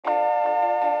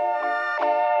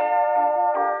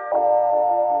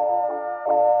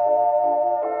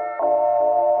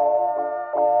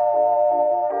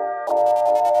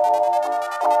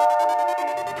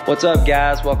What's up,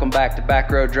 guys? Welcome back to Back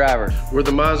Road Driver. We're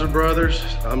the Miser Brothers.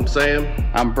 I'm Sam.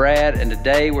 I'm Brad, and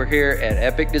today we're here at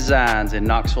Epic Designs in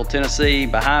Knoxville, Tennessee.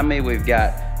 Behind me, we've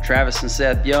got Travis and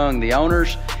Seth Young, the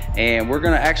owners, and we're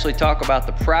gonna actually talk about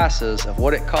the prices of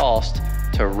what it costs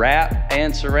to wrap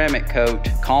and ceramic coat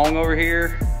Kong over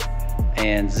here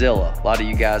and Zilla. A lot of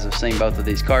you guys have seen both of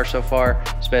these cars so far,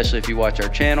 especially if you watch our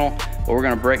channel. But we're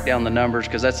gonna break down the numbers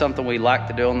because that's something we like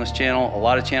to do on this channel. A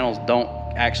lot of channels don't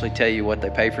actually tell you what they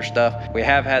pay for stuff. We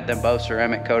have had them both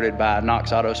ceramic coated by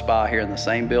Knox Auto Spa here in the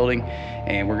same building,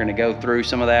 and we're gonna go through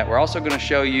some of that. We're also gonna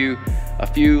show you a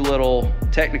few little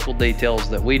technical details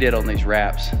that we did on these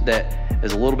wraps that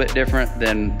is a little bit different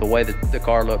than the way that the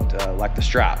car looked, like the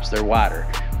stripes, they're wider.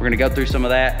 We're gonna go through some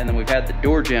of that, and then we've had the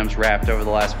door gems wrapped over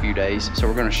the last few days, so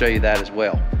we're gonna show you that as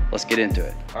well. Let's get into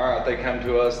it. All right, they come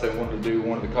to us, they wanted to do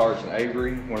one of the cars in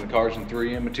Avery, one of the cars in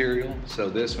 3M material. So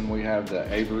this one we have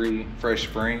the Avery Fresh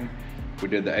Spring. We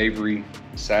did the Avery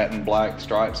Satin Black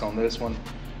stripes on this one.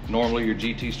 Normally your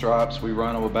GT stripes, we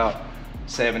run them about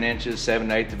 7 inches,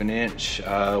 7/8 of an inch.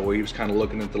 We was kind of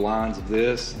looking at the lines of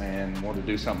this and wanted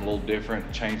to do something a little different,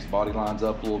 change the body lines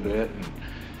up a little bit.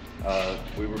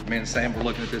 And me and Sam were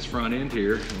looking at this front end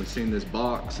here, and we seen this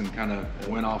box and kind of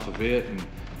went off of it. And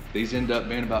these end up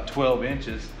being about 12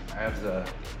 inches.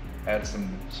 Add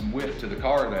some width to the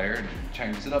car there and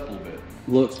changes it up a little bit.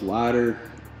 Looks wider,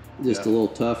 just a little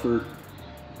tougher.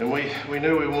 And we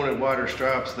knew we wanted wider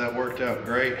stripes. That worked out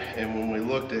great. And when we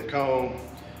looked at Kong,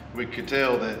 we could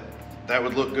tell that that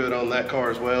would look good on that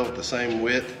car as well with the same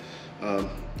width.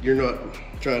 You're not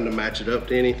trying to match it up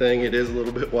to anything. It is a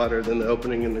little bit wider than the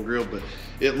opening in the grill, but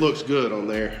it looks good on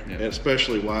there, and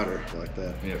especially wider like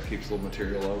that. Yeah, it keeps a little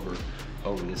material over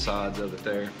the sides of it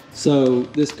there. So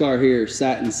this car here,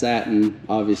 satin,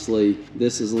 obviously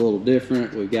this is a little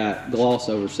different. We've got gloss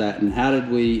over satin. How did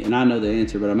we, and I know the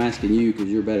answer, but I'm asking you because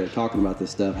you're better at talking about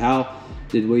this stuff. How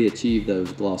did we achieve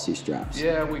those glossy stripes?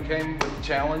 Yeah, we came with the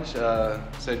challenge,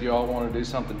 said you all want to do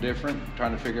something different,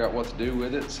 trying to figure out what to do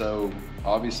with it. So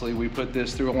obviously we put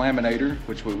this through a laminator,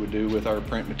 which we would do with our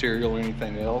print material or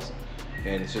anything else.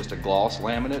 And it's just a gloss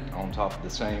laminate on top of the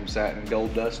same Satin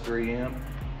Gold Dust 3M.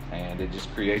 And it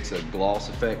just creates a gloss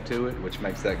effect to it, which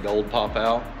makes that gold pop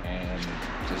out and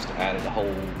just added a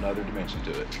whole nother dimension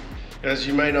to it. As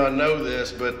you may not know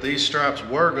this, but these stripes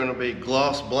were going to be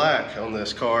gloss black on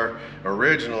this car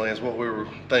originally, is what we were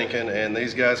thinking, and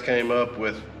these guys came up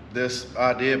with this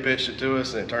idea, pitched it to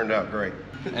us, and it turned out great.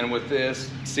 And with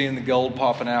this, seeing the gold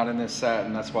popping out in this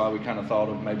satin, that's why we kind of thought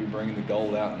of maybe bringing the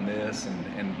gold out in this,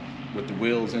 and with the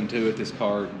wheels into it, this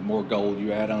car, more gold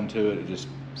you add onto it, it just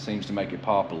seems to make it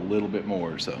pop a little bit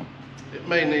more. So it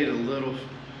may need a little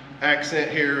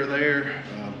accent here or there.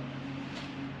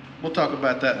 We'll talk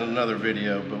about that in another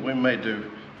video, but we may do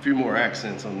a few more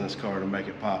accents on this car to make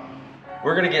it pop.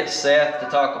 We're gonna get Seth to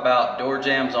talk about door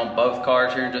jams on both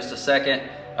cars here in just a second.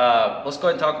 Let's go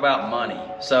ahead and talk about money.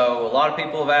 So a lot of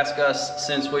people have asked us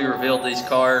since we revealed these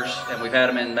cars, and we've had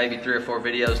them in maybe 3 or 4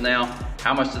 videos now,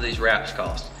 how much do these wraps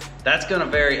cost? That's gonna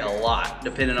vary a lot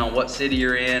depending on what city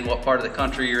you're in, what part of the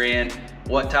country you're in,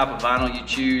 what type of vinyl you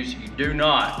choose. You do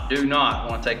not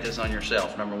wanna take this on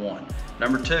yourself, number 1.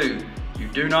 Number 2, you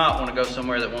do not wanna go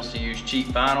somewhere that wants to use cheap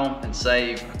vinyl and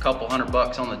save a couple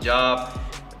 $100 on the job.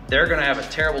 They're gonna have a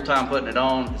terrible time putting it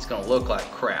on. It's gonna look like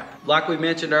crap. Like we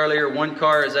mentioned earlier, one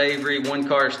car is Avery, one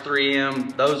car is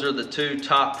 3M. Those are the 2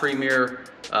 top premier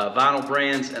vinyl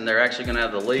brands, and they're actually gonna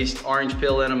have the least orange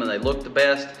peel in them, and they look the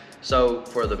best. So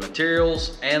for the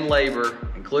materials and labor,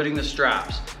 including the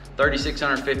stripes,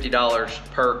 $3,650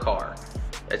 per car.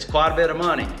 It's quite a bit of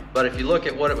money, but if you look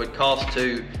at what it would cost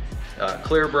to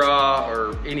clear bra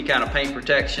or any kind of paint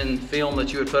protection film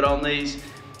that you would put on these,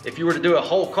 if you were to do a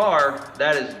whole car,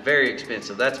 that is very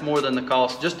expensive. That's more than the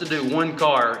cost. Just to do one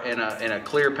car in a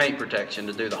clear paint protection,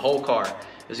 to do the whole car,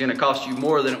 is gonna cost you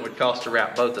more than it would cost to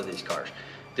wrap both of these cars.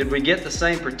 Did we get the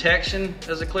same protection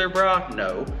as a clear bra?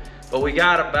 No. But we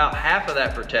got about half of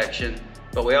that protection,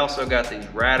 but we also got these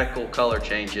radical color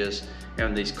changes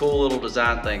and these cool little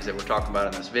design things that we're talking about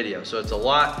in this video. So it's a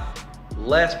lot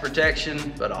less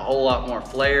protection, but a whole lot more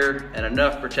flair and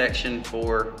enough protection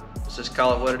for, let's just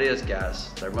call it what it is,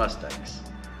 guys. They're Mustangs.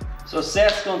 So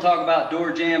Seth's gonna talk about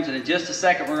door jams, and in just a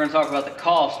second, we're gonna talk about the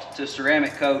cost to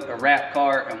ceramic coat a wrap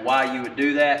car and why you would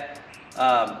do that.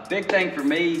 Big thing for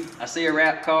me, I see a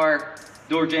wrap car,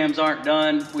 door jams aren't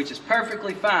done, which is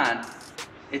perfectly fine.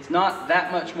 It's not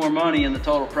that much more money in the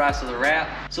total price of the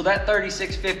wrap. So that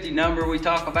 $3,650 number we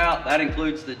talk about, that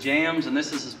includes the jams, and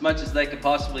this is as much as they could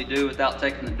possibly do without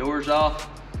taking the doors off.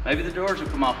 Maybe the doors will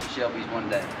come off the Shelbys one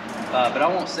day. But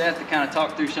I want Seth to kind of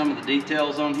talk through some of the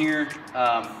details on here.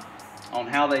 on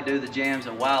how they do the jams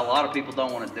and why a lot of people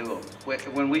don't want to do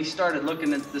them. When we started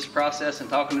looking at this process and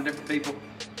talking to different people,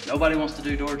 nobody wants to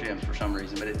do door jams for some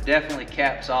reason, but it definitely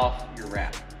caps off your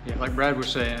wrap. Yeah, like Brad was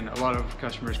saying, a lot of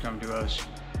customers come to us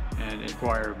and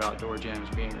inquire about door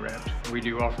jams being wrapped. We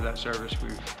do offer that service.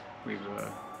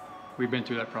 We've been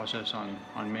through that process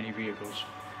on many vehicles.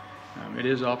 It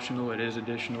is optional, it is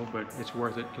additional, but it's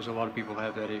worth it because a lot of people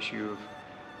have that issue of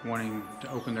wanting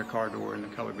to open their car door and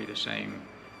the color be the same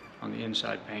on the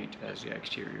inside paint as the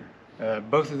exterior.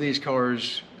 Both of these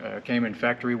cars came in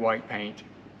factory white paint,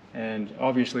 and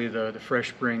obviously the fresh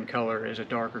spring color is a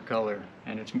darker color,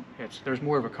 and there's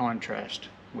more of a contrast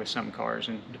with some cars,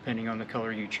 and depending on the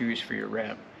color you choose for your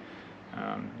wrap,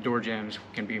 door jams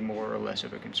can be more or less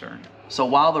of a concern. So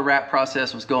while the wrap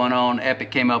process was going on,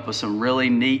 Epic came up with some really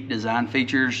neat design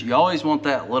features. You always want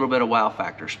that little bit of wow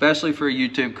factor, especially for a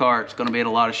YouTube car. It's going to be at a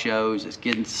lot of shows. It's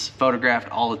getting photographed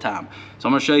all the time. So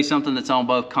I'm going to show you something that's on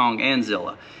both Kong and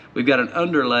Zilla. We've got an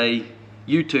underlay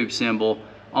YouTube symbol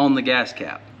on the gas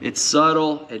cap. It's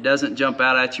subtle. It doesn't jump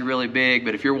out at you really big,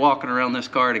 but if you're walking around this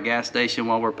car at a gas station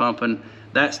while we're pumping,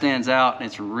 that stands out, and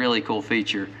it's a really cool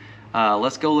feature.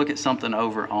 Let's go look at something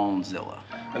over on Zilla.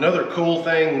 Another cool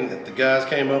thing that the guys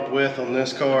came up with on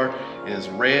this car is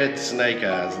red snake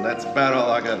eyes, and that's about all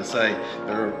I got to say.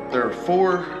 There are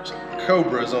 4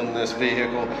 Cobras on this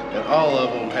vehicle, and all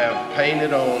of them have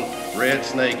painted on red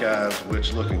snake eyes,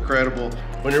 which look incredible.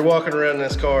 When you're walking around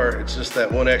this car, it's just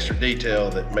that one extra detail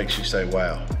that makes you say,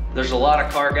 wow. There's a lot of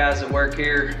car guys that work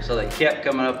here, so they kept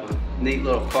coming up with neat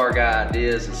little car guy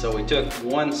ideas, and so we took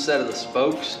one set of the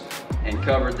spokes and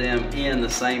covered them in the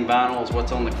same vinyl as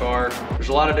what's on the car. There's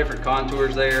a lot of different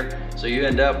contours there, so you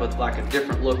end up with like a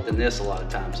different look than this a lot of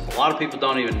times. A lot of people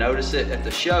don't even notice it. At the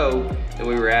show that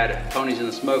we were at Ponies in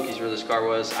the Smokies, where this car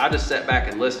was, I just sat back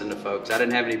and listened to folks. I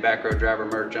didn't have any back row driver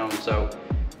merch on, so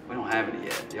we don't have any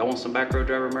yet. Y'all want some back row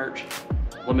driver merch?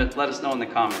 Let us know in the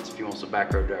comments if you want some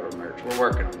back row driver merch. We're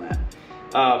working on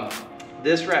that.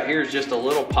 This right here is just a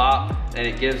little pop, and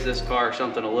it gives this car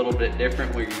something a little bit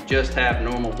different where you just have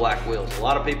normal black wheels. A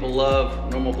lot of people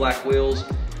love normal black wheels.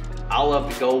 I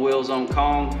love the gold wheels on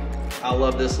Kong. I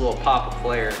love this little pop of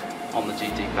flare on the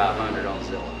GT500 on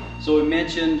Zilla. So we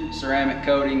mentioned ceramic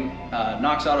coating.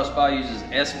 Knox Auto Spa uses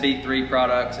SB3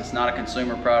 products. It's not a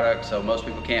consumer product, so most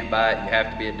people can't buy it. You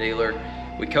have to be a dealer.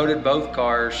 We coated both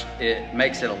cars. It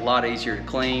makes it a lot easier to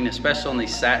clean, especially on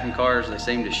these satin cars. They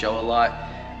seem to show a lot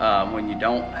when you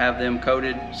don't have them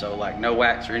coated. So like no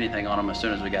wax or anything on them as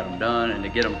soon as we got them done, and to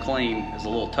get them clean is a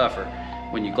little tougher.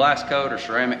 When you glass coat or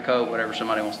ceramic coat, whatever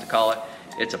somebody wants to call it,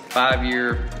 it's a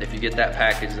 5-year. If you get that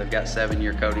package, they've got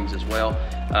 7-year coatings as well.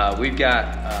 We've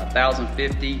got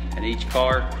 1,050 in each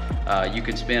car. You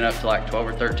can spend up to like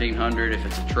 1,200 or 1,300 if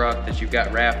it's a truck that you've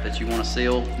got wrapped that you want to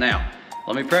seal. Now,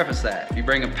 let me preface that. If you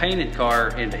bring a painted car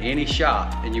into any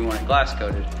shop and you want it glass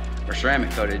coated or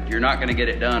ceramic coated, you're not gonna get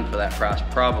it done for that price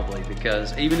probably,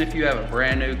 because even if you have a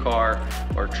brand new car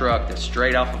or truck that's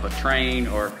straight off of a train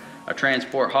or a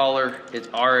transport hauler, it's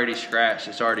already scratched,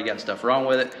 it's already got stuff wrong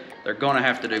with it. They're gonna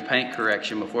have to do paint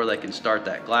correction before they can start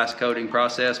that glass coating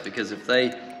process, because if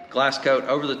they glass coat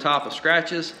over the top of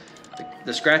scratches,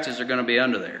 the scratches are gonna be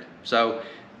under there. So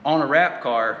on a wrap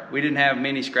car, we didn't have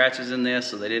many scratches in this,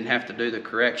 so they didn't have to do the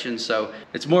correction. So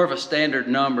it's more of a standard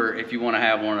number if you want to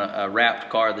have on a wrapped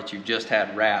car that you just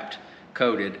had wrapped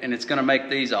coated, and it's going to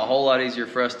make these a whole lot easier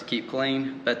for us to keep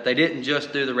clean. But they didn't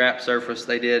just do the wrap surface,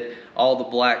 they did all the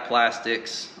black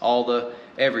plastics, all the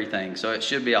everything. So it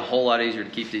should be a whole lot easier to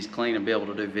keep these clean and be able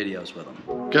to do videos with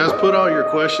them. Guys, put all your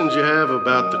questions you have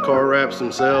about the car wraps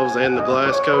themselves and the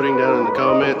glass coating down in the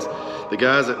comments. The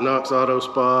guys at Knox Auto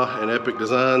Spa and Epic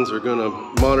Designs are gonna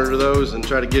monitor those and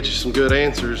try to get you some good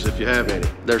answers if you have any.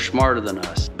 They're smarter than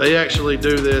us. They actually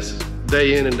do this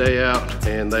day in and day out,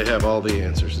 and they have all the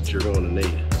answers that you're going to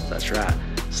need. That's right.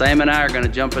 Sam and I are gonna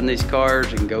jump in these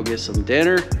cars and go get some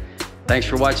dinner. Thanks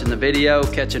for watching the video.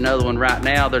 Catch another one right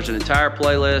now. There's an entire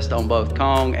playlist on both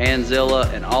Kong and Zilla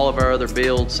and all of our other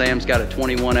builds. Sam's got a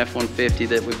 21 F-150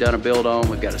 that we've done a build on.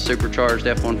 We've got a supercharged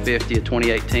F-150, a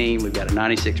 2018. We've got a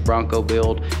 96 Bronco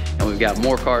build, and we've got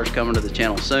more cars coming to the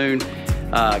channel soon.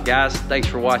 Guys, thanks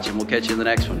for watching. We'll catch you in the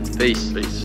next one. Peace.